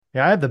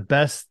Yeah, I have the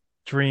best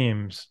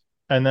dreams.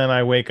 And then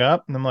I wake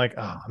up and I'm like,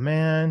 oh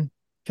man,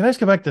 can I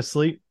just go back to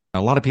sleep? A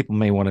lot of people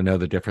may want to know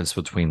the difference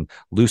between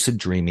lucid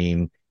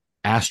dreaming,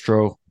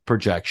 astral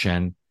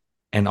projection,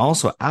 and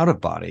also out of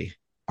body.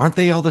 Aren't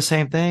they all the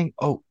same thing?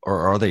 Oh,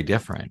 or are they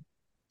different?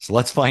 So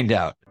let's find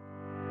out.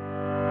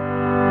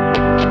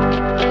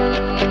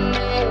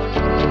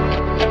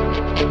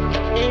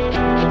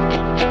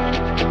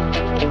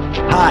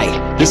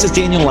 Hi, this is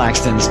Daniel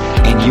Laxtons,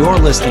 and you're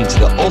listening to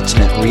the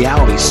Ultimate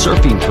Reality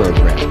Surfing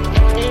Program.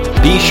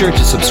 Be sure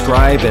to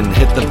subscribe and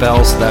hit the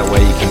bell so that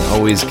way you can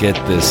always get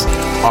this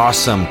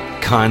awesome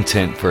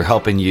content for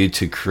helping you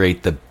to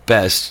create the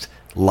best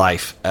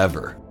life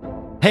ever.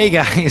 Hey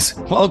guys,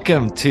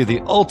 welcome to the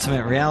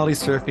Ultimate Reality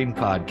Surfing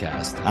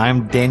Podcast.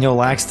 I'm Daniel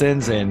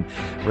Laxtons, and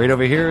right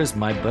over here is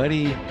my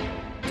buddy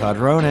Todd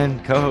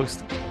Ronan,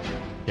 co-host.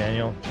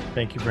 Daniel,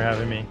 thank you for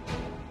having me.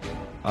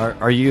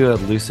 Are you a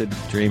lucid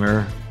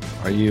dreamer?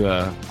 Are you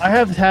I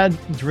have had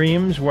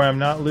dreams where I'm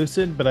not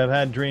lucid, but I've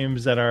had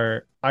dreams that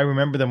I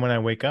remember them when I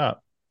wake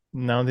up.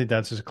 I don't think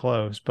that's as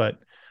close, but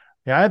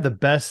yeah, I have the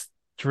best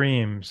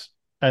dreams.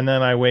 And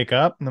then I wake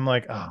up and I'm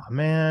like, oh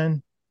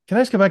man, can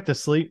I just go back to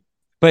sleep?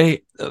 But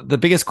hey, the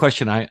biggest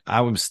question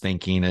I was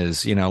thinking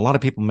is, a lot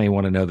of people may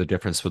want to know the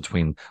difference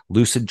between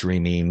lucid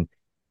dreaming,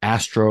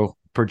 astral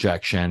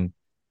projection,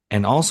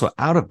 and also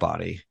out of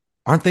body.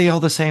 Aren't they all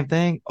the same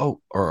thing?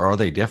 Oh, or are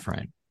they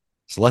different?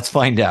 So let's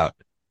find out.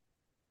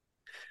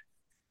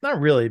 Not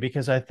really,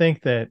 because I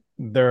think that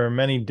there are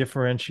many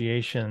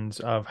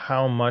differentiations of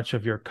how much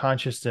of your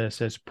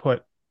consciousness is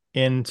put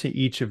into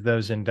each of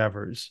those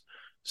endeavors.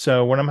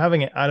 So when I'm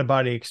having an out of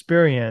body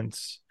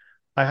experience,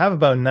 I have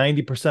about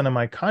 90% of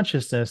my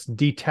consciousness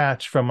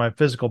detached from my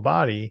physical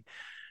body,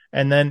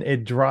 and then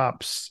it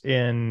drops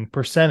in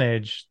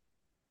percentage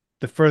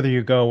the further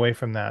you go away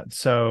from that.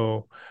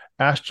 So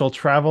astral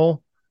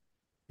travel,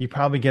 you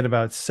probably get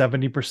about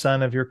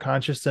 70% of your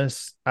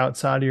consciousness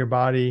outside of your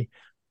body,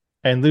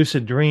 and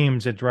lucid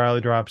dreams, it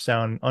rarely drops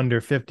down under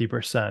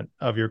 50%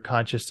 of your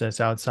consciousness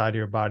outside of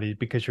your body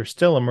because you're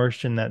still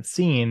immersed in that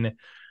scene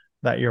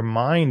that your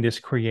mind is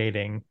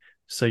creating.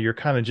 So you're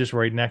kind of just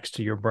right next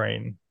to your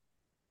brain.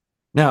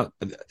 Now,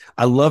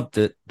 I love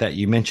that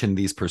you mentioned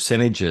these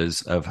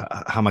percentages of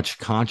how much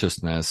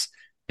consciousness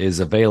is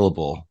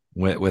available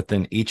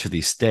within each of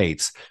these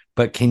states.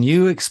 But can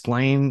you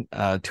explain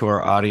to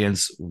our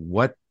audience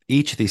what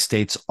each of these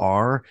states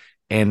are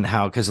and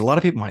how? Because a lot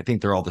of people might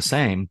think they're all the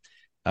same,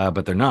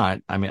 but they're not.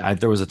 I mean,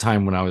 there was a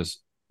time when I was,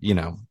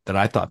 that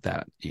I thought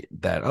that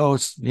oh,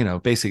 it's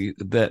basically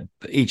that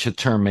each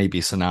term may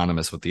be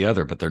synonymous with the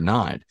other, but they're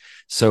not.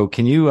 So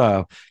can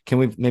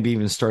we maybe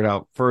even start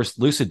out first?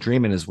 Lucid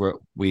dreaming is where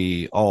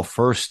we all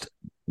first,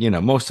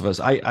 most of us.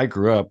 I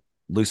grew up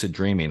lucid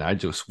dreaming. I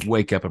just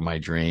wake up in my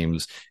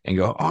dreams and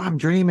go, oh, I'm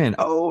dreaming.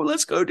 Oh,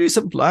 let's go do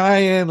some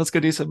flying. Let's go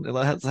do some.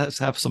 Let's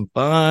have some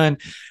fun.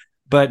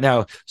 But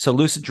now, so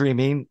lucid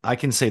dreaming, I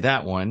can say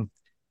that one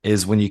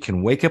is when you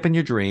can wake up in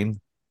your dream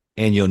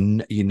and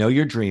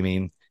you're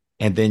dreaming,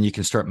 and then you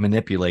can start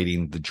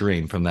manipulating the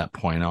dream from that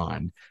point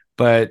on.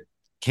 But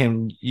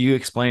can you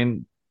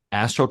explain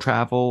astral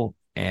travel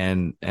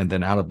and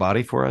then out of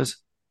body for us?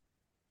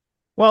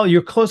 Well,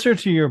 you're closer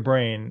to your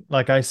brain.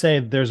 Like I say,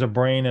 there's a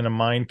brain and a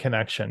mind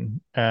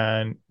connection.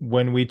 And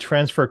when we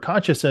transfer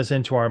consciousness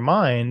into our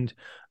mind,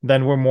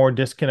 then we're more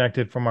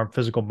disconnected from our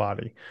physical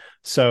body.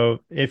 So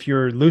if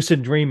you're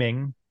lucid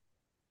dreaming,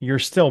 you're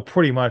still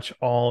pretty much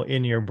all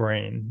in your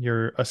brain.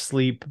 You're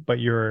asleep, but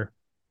your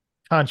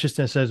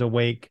consciousness is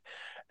awake,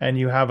 and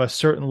you have a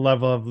certain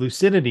level of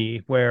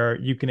lucidity where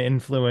you can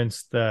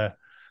influence the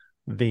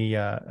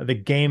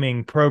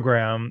gaming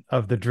program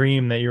of the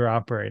dream that you're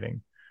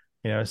operating.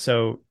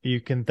 So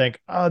you can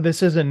think, oh,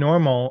 this isn't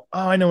normal.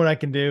 Oh, I know what I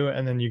can do.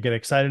 And then you get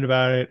excited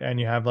about it and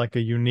you have like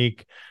a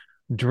unique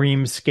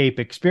dreamscape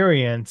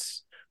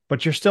experience,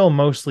 but you're still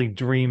mostly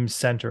dream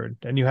centered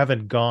and you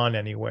haven't gone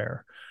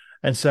anywhere.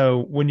 And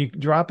so when you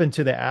drop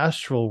into the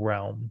astral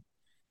realm,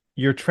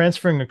 you're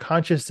transferring a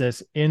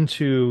consciousness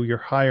into your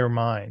higher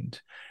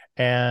mind,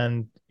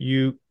 and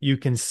you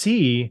can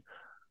see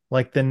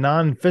like the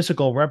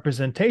non-physical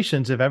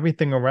representations of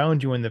everything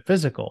around you in the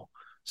physical.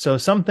 So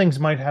some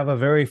things might have a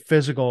very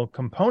physical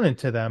component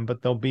to them,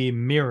 but they'll be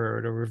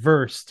mirrored or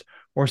reversed,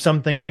 or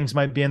some things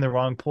might be in the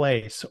wrong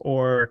place,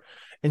 or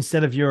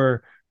instead of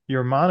your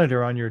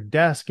monitor on your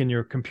desk in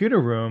your computer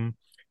room,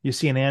 you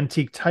see an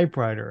antique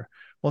typewriter.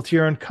 Well, to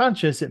your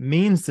unconscious, it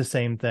means the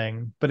same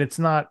thing, but it's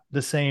not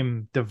the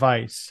same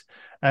device.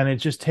 And it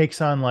just takes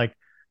on like,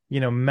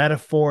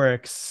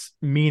 metaphorics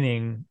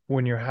meaning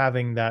when you're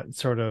having that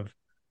sort of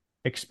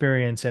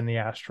experience in the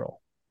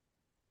astral.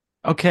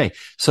 Okay,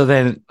 so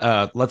then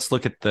let's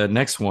look at the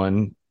next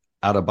one,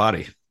 out of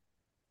body.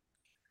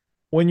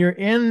 When you're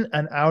in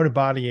an out of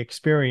body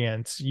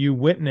experience, you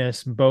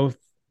witness both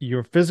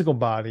your physical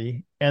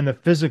body and the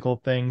physical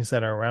things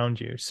that are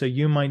around you. So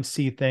you might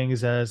see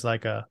things as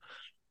like a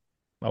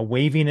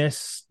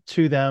waviness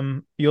to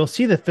them. You'll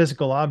see the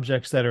physical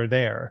objects that are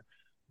there,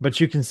 but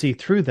you can see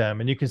through them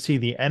and you can see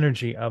the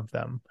energy of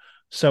them.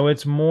 So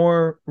it's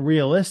more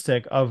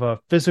realistic of a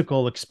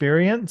physical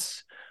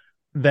experience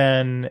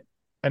than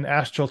an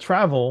astral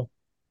travel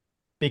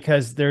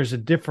because there's a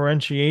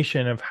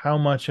differentiation of how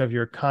much of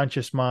your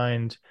conscious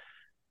mind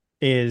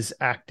is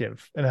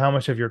active and how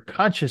much of your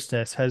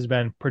consciousness has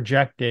been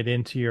projected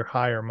into your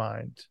higher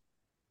mind.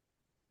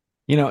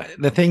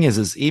 The thing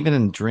is even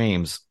in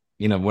dreams,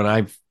 what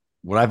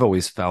I've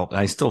always felt, and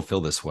I still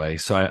feel this way.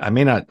 So I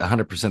may not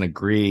 100%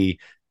 agree,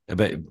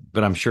 but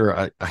I'm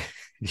sure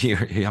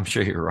I'm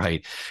sure you're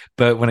right.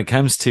 But when it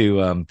comes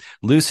to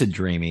lucid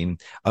dreaming,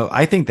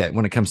 I think that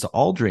when it comes to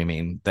all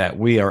dreaming, that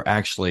we are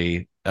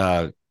actually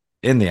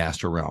in the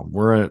astral realm.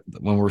 When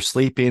we're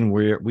sleeping,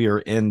 we are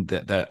in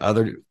that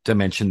other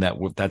dimension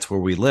that's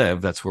where we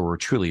live. That's where we're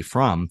truly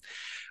from.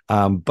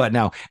 But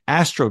now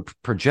astral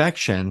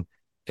projection,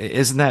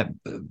 isn't that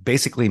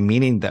basically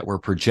meaning that we're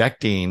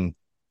projecting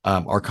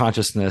our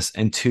consciousness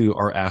into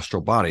our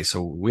astral body?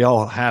 So we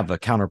all have a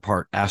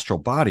counterpart astral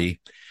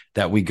body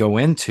that we go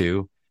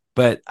into,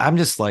 but I'm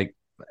just like,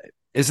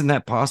 isn't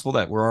that possible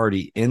that we're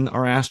already in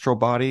our astral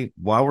body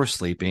while we're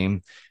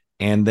sleeping?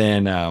 And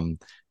then, and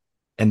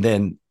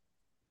then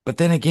but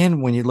then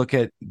again, when you look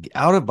at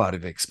out of body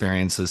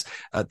experiences,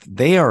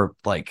 they are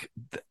like,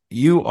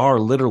 you are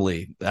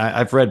literally,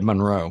 I've read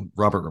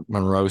Robert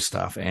Monroe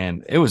stuff,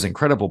 and it was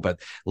incredible.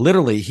 But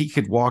literally, he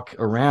could walk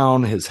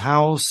around his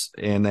house,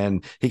 and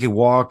then he could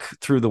walk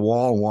through the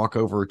wall and walk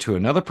over to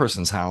another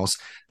person's house,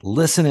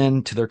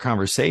 listening to their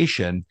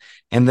conversation.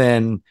 And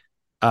then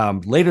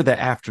later that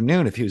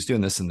afternoon, if he was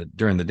doing this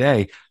during the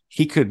day,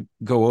 he could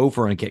go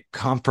over and get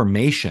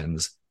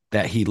confirmations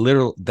that he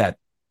really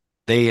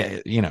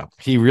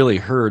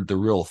heard the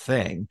real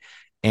thing.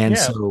 And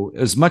Yeah, so it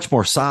was much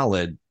more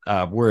solid.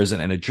 Whereas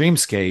in a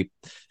dreamscape,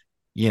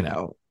 you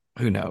know,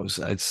 who knows?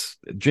 It's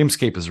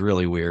dreamscape is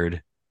really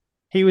weird.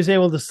 he was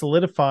able to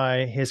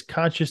solidify his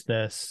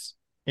consciousness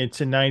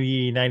into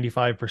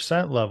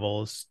 90-95%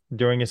 levels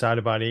during his out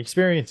of body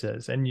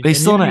experiences. And But he's and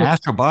you still in an know,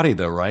 astral body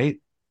though, right?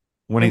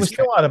 When it he's was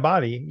still out of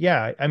body.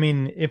 Yeah. I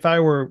mean, if I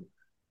were,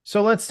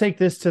 so let's take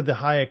this to the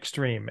high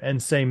extreme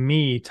and say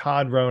me,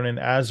 Todd Ronan,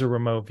 as a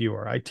remote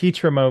viewer. I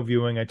teach remote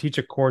viewing, I teach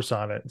a course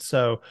on it.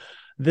 So,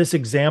 this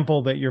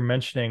example that you're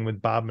mentioning with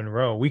Bob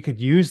Monroe, we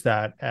could use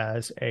that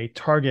as a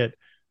target,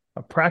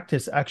 a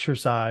practice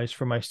exercise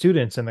for my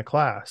students in the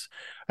class.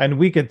 And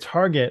we could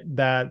target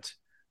that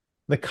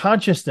the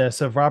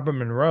consciousness of Robert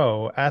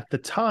Monroe at the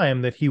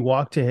time that he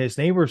walked to his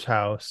neighbor's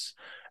house,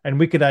 and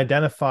we could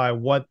identify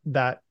what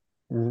that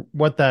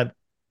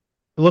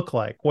looked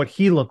like, what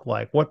he looked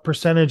like, what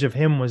percentage of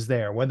him was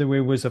there, whether he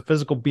was a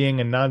physical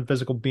being, a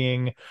non-physical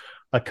being,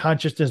 a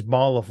consciousness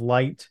ball of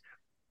light.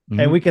 And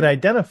Mhm. we could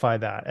identify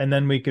that, and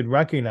then we could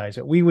recognize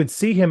it. We would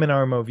see him in our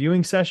remote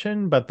viewing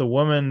session, but the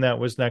woman that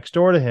was next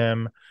door to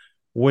him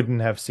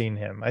wouldn't have seen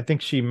him. I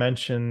think she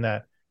mentioned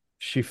that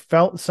she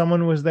felt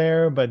someone was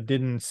there, but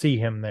didn't see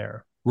him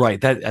there.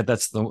 Right.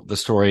 That's the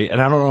story.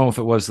 And I don't know if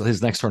it was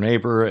his next door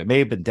neighbor. It may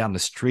have been down the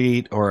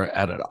street or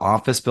at an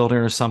office building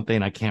or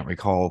something. I can't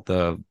recall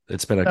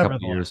it's been a couple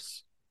of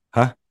years.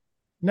 Nevertheless, Huh?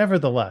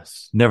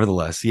 nevertheless,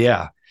 Nevertheless,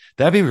 yeah.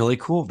 That'd be really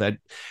cool.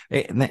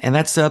 And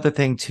that's the other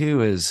thing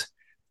too is,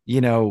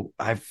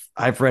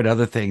 I've read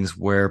other things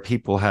where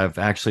people have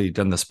actually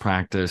done this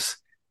practice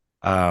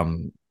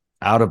um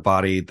out of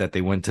body, that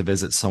they went to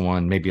visit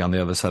someone maybe on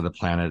the other side of the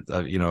planet,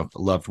 a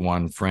loved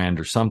one, friend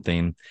or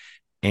something,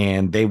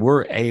 and they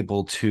were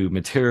able to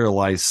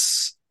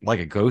materialize like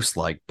a ghost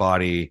like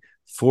body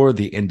for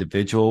the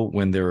individual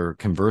when they're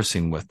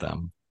conversing with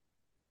them.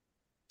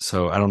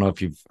 So I don't know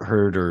if you've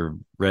heard or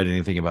read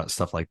anything about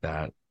stuff like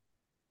that.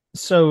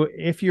 so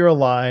if you're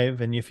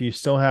alive and if you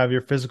still have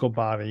your physical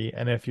body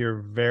and if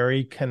you're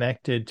very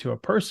connected to a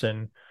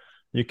person,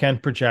 you can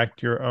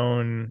project your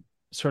own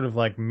sort of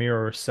like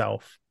mirror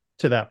self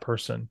to that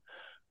person.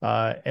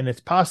 And it's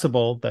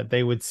possible that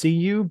they would see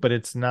you, but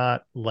it's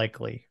not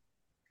likely.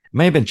 It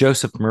may have been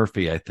Joseph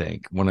Murphy, I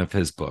think, one of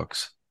his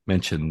books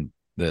mentioned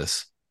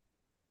this.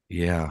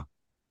 Yeah.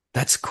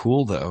 That's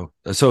cool though.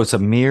 So it's a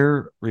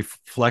mere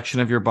reflection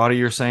of your body,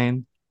 you're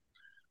saying?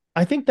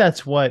 I think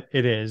that's what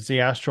it is. The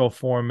astral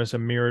form is a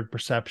mirrored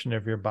perception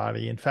of your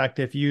body. In fact,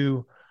 if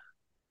you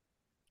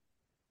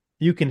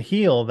can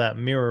heal that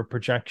mirror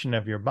projection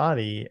of your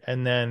body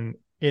and then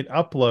it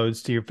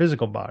uploads to your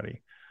physical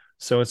body.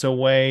 So it's a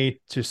way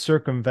to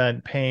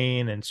circumvent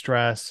pain and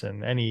stress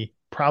and any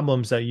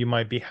problems that you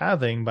might be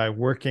having by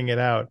working it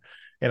out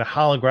in a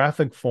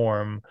holographic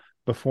form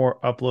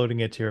before uploading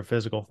it to your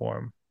physical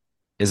form.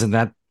 Isn't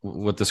that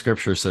what the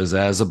scripture says?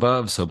 As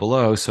above, so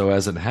below, so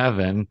as in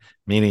heaven,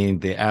 meaning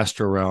the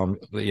astral realm,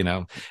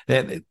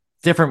 that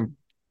different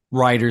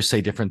writers say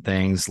different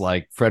things.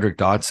 Like Frederick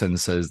Dodson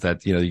says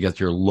that, you got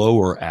your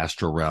lower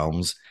astral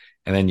realms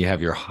and then you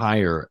have your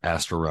higher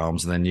astral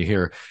realms. And then you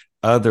hear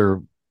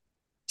other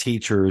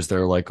teachers.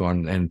 They're like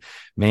on, and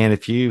man,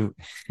 if you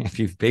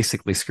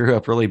basically screw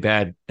up really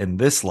bad in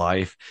this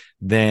life,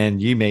 then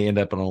you may end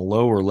up on a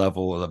lower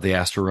level of the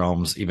astral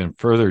realms, even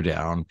further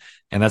down.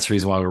 And that's the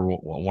reason why we're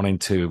wanting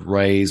to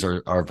raise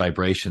our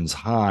vibrations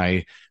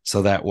high,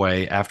 so that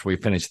way, after we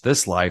finish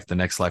this life, the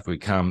next life we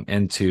come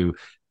into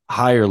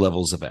higher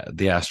levels of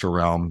the astral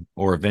realm,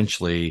 or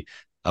eventually,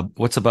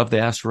 what's above the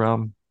astral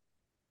realm?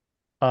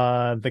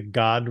 The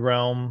God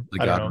realm.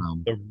 The I don't God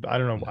know. realm. I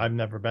don't know. Yeah. I've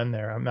never been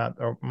there. I'm not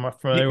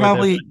familiar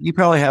with it. You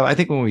probably have. I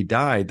think when we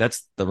die,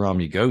 that's the realm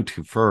you go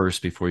to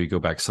first before you go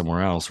back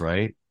somewhere else,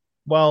 right?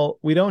 Well,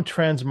 we don't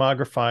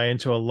transmogrify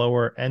into a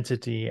lower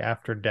entity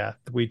after death.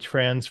 We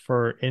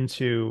transfer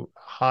into a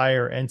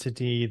higher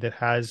entity that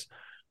has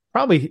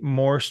probably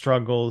more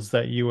struggles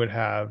that you would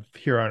have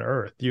here on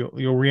Earth.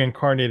 You'll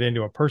reincarnate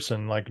into a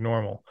person like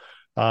normal.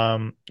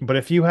 But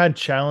if you had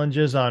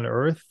challenges on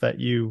Earth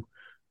that you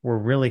were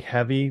really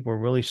heavy, were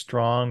really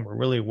strong, were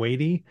really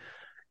weighty,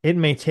 it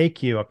may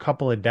take you a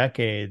couple of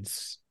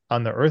decades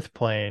on the Earth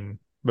plane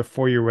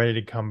before you're ready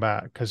to come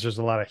back, because there's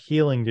a lot of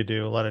healing to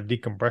do, a lot of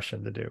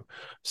decompression to do.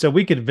 So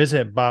we could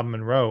visit Bob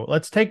Monroe.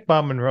 Let's take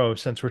Bob Monroe,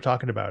 since we're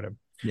talking about him,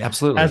 Yeah, as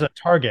absolutely. a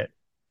target,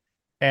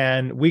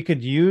 and we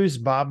could use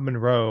Bob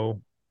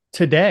Monroe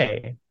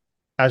today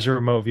as a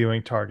remote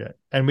viewing target.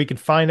 And we could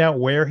find out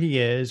where he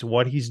is,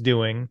 what he's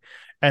doing.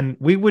 And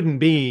we wouldn't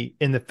be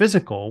in the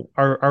physical,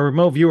 our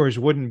remote viewers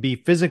wouldn't be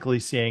physically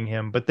seeing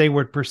him, but they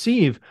would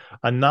perceive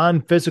a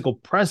non physical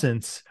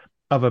presence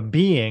of a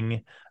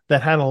being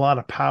that had a lot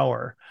of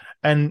power.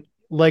 And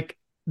like,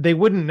 they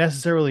wouldn't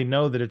necessarily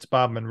know that it's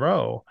Bob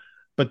Monroe,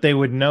 but they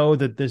would know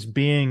that this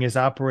being is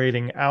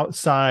operating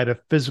outside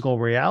of physical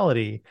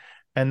reality,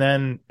 and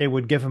then it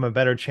would give him a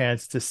better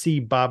chance to see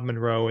Bob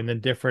Monroe in the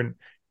different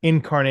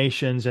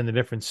incarnations and the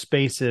different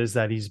spaces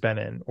that he's been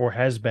in, or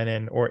has been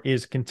in, or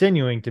is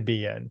continuing to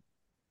be in.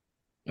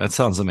 That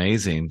sounds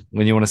amazing.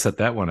 When you want to set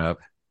that one up?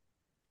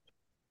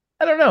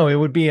 I don't know. It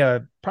would be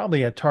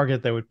probably a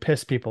target that would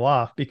piss people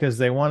off, because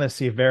they want to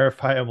see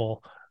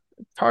verifiable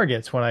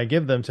targets when I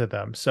give them to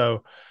them.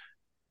 So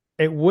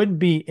it would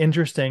be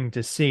interesting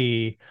to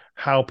see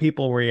how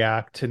people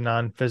react to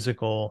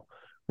non-physical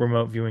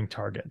remote viewing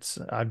targets.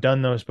 I've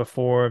done those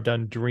before. I've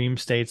done dream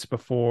states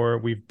before.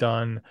 We've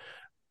done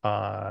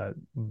uh,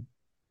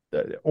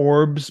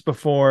 orbs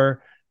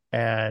before,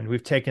 and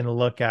we've taken a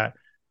look at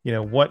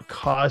what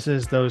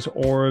causes those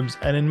orbs.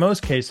 And in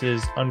most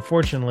cases,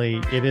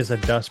 unfortunately, it is a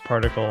dust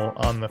particle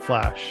on the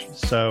flash.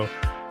 So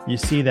you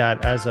see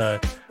that as a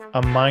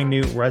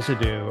minute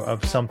residue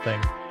of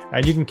something,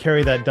 and you can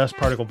carry that dust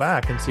particle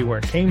back and see where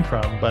it came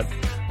from. But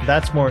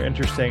that's more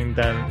interesting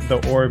than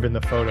the orb in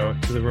the photo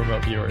to the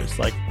remote viewers.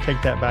 Like,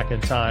 take that back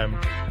in time.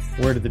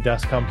 Where did the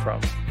dust come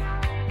from?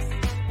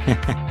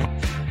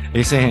 Are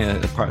you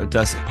saying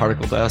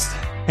particle dust?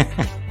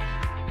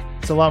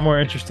 It's a lot more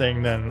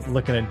interesting than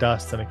looking at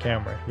dust in a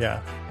camera.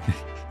 Yeah.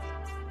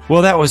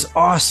 Well, that was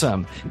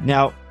awesome.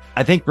 Now,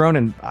 I think,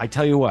 Ronan, I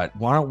tell you what,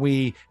 why don't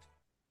we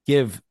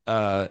give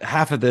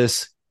half of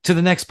this to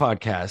the next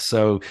podcast?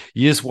 So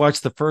you just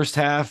watch the first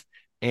half,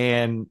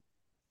 and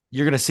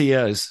you're going to see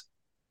us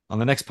on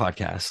the next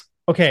podcast.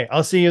 Okay,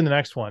 I'll see you in the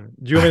next one.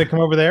 Do you want me to come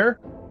over there?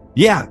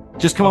 Yeah,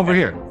 just come over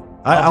here.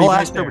 I'll right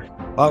ask there.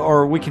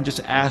 or we can just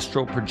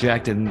astral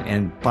project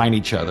and find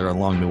each other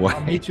along the way.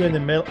 I'll meet you in the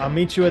middle. I'll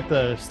meet you at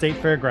the state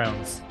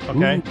fairgrounds.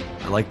 Okay. Ooh,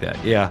 I like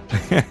that. Yeah.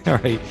 All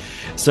right.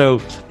 So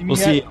we'll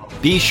see.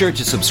 Be sure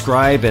to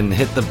subscribe and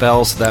hit the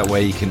bell, so that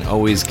way you can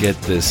always get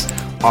this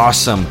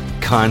awesome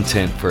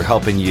content for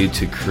helping you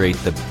to create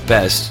the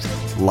best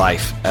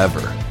life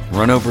ever.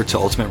 Run over to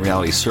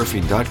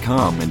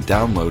ultimaterealitysurfing.com and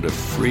download a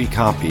free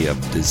copy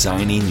of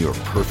Designing Your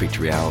Perfect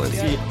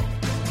Reality.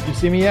 You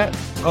see me yet?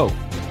 Oh,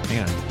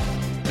 hang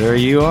on. There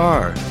you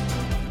are.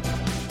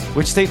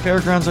 Which state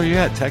fairgrounds are you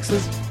at?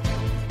 Texas?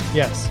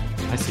 Yes.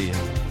 I see you.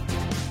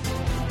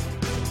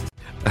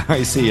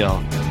 I see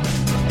y'all.